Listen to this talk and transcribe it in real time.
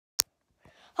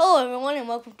Hello everyone and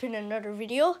welcome to another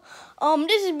video.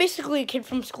 This is basically a kid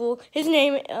from school. His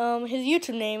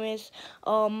YouTube name is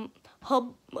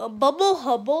Bubble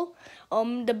Hubble.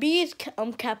 The B is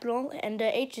capital and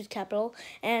the H is capital,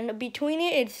 and between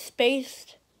it it's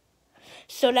spaced.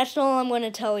 So that's all I'm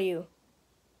gonna tell you.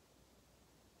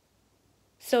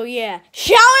 So yeah,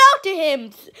 shout out to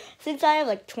him since I have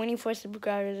like 24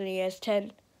 subscribers and he has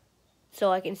 10.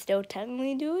 So I can still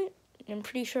technically do it. I'm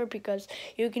pretty sure because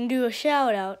you can do a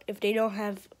shout out if they don't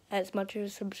have as much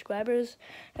of subscribers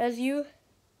as you.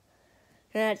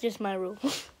 And that's just my rule.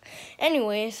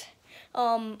 Anyways,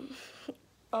 I'm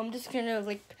just gonna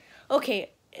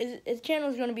his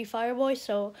channel is gonna be Fireboy,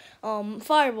 so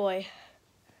Fireboy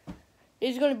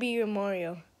is gonna be your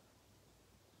Mario.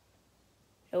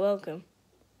 You're welcome.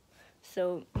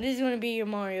 So this is gonna be your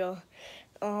Mario.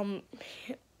 One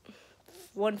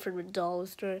for the dollar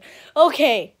store.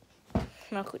 Okay.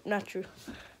 Not true.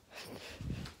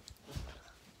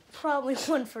 Probably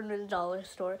one for the dollar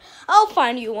store. I'll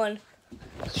find you one.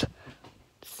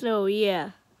 So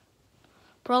yeah,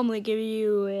 probably give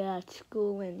you at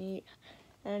school and eat.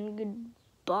 And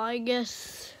goodbye, I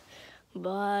guess.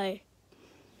 Bye.